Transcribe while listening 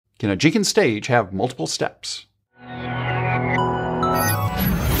Can a Jenkins stage have multiple steps?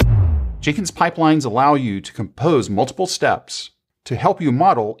 Jenkins pipelines allow you to compose multiple steps to help you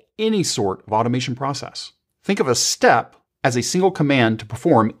model any sort of automation process. Think of a step as a single command to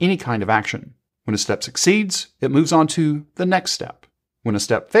perform any kind of action. When a step succeeds, it moves on to the next step. When a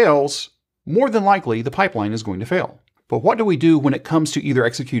step fails, more than likely the pipeline is going to fail. But what do we do when it comes to either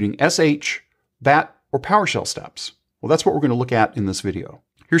executing SH, BAT, or PowerShell steps? Well, that's what we're going to look at in this video.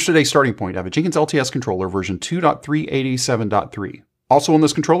 Here's today's starting point. I have a Jenkins LTS controller version 2.387.3. Also on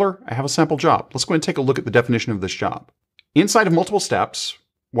this controller, I have a sample job. Let's go ahead and take a look at the definition of this job. Inside of multiple steps,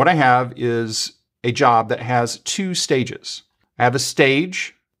 what I have is a job that has two stages. I have a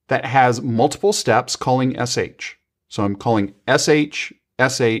stage that has multiple steps calling SH. So I'm calling SH,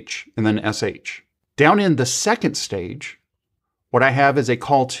 SH, and then SH. Down in the second stage, what I have is a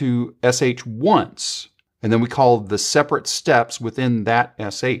call to SH once, and then we call the separate steps within that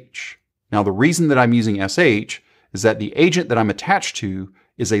SH. Now the reason that I'm using SH is that the agent that I'm attached to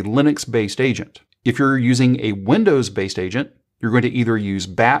is a Linux-based agent. If you're using a Windows-based agent, you're going to either use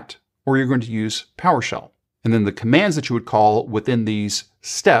BAT or you're going to use PowerShell. And then the commands that you would call within these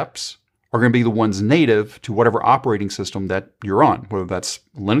steps are going to be the ones native to whatever operating system that you're on, whether that's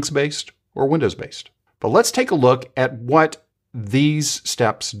Linux-based or Windows-based. But let's take a look at what these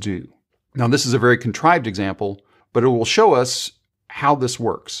steps do. Now, this is a very contrived example, but it will show us how this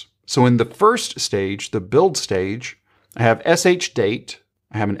works. So in the first stage, the build stage, I have sh date,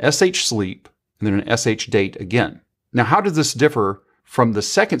 I have an sh sleep, and then an sh date again. Now, how does this differ from the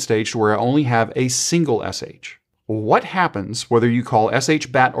second stage where I only have a single sh? Well, what happens whether you call sh,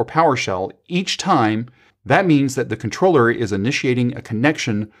 bat, or PowerShell each time? That means that the controller is initiating a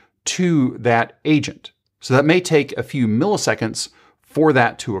connection to that agent. So that may take a few milliseconds for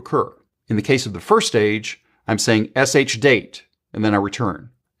that to occur. In the case of the first stage, I'm saying sh date, and then I return.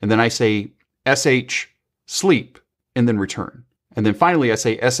 And then I say sh sleep, and then return. And then finally I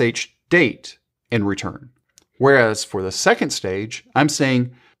say sh date, and return. Whereas for the second stage, I'm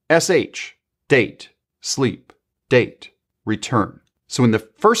saying sh date, sleep, date, return. So in the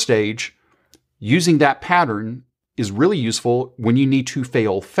first stage, using that pattern is really useful when you need to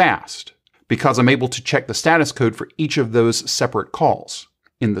fail fast, because I'm able to check the status code for each of those separate calls.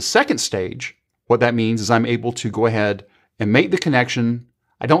 In the second stage, what that means is I'm able to go ahead and make the connection.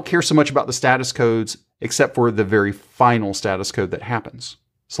 I don't care so much about the status codes except for the very final status code that happens.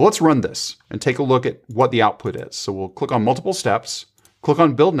 So let's run this and take a look at what the output is. So we'll click on multiple steps, click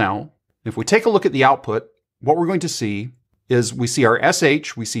on build now. If we take a look at the output, what we're going to see is we see our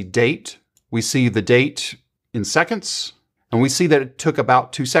SH, we see date, we see the date in seconds, and we see that it took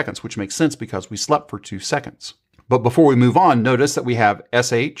about 2 seconds, which makes sense because we slept for 2 seconds. But before we move on, notice that we have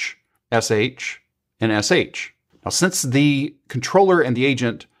SH, SH, and SH. Now, since the controller and the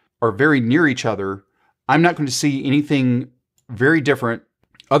agent are very near each other, I'm not going to see anything very different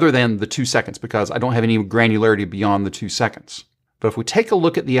other than the 2 seconds because I don't have any granularity beyond the 2 seconds. But if we take a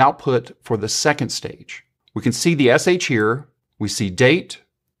look at the output for the second stage, we can see the SH here, we see date,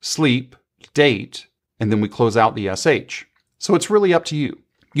 sleep, date, and then we close out the SH. So it's really up to you.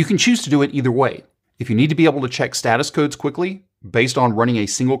 You can choose to do it either way. If you need to be able to check status codes quickly based on running a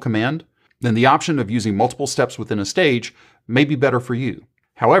single command, then the option of using multiple steps within a stage may be better for you.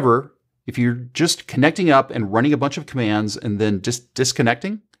 However, if you're just connecting up and running a bunch of commands and then just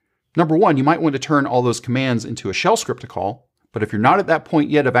disconnecting, number one, you might want to turn all those commands into a shell script to call. But if you're not at that point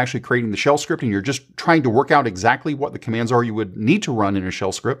yet of actually creating the shell script and you're just trying to work out exactly what the commands are you would need to run in a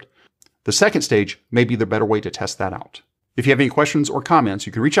shell script, the second stage may be the better way to test that out. If you have any questions or comments,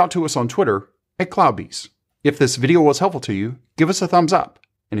 you can reach out to us on Twitter at CloudBees. If this video was helpful to you, give us a thumbs up.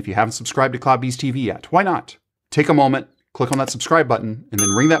 And if you haven't subscribed to CloudBees TV yet, why not? Take a moment, click on that subscribe button, and then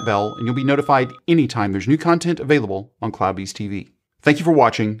ring that bell, and you'll be notified anytime there's new content available on CloudBees TV. Thank you for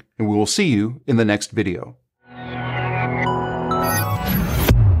watching, and we will see you in the next video.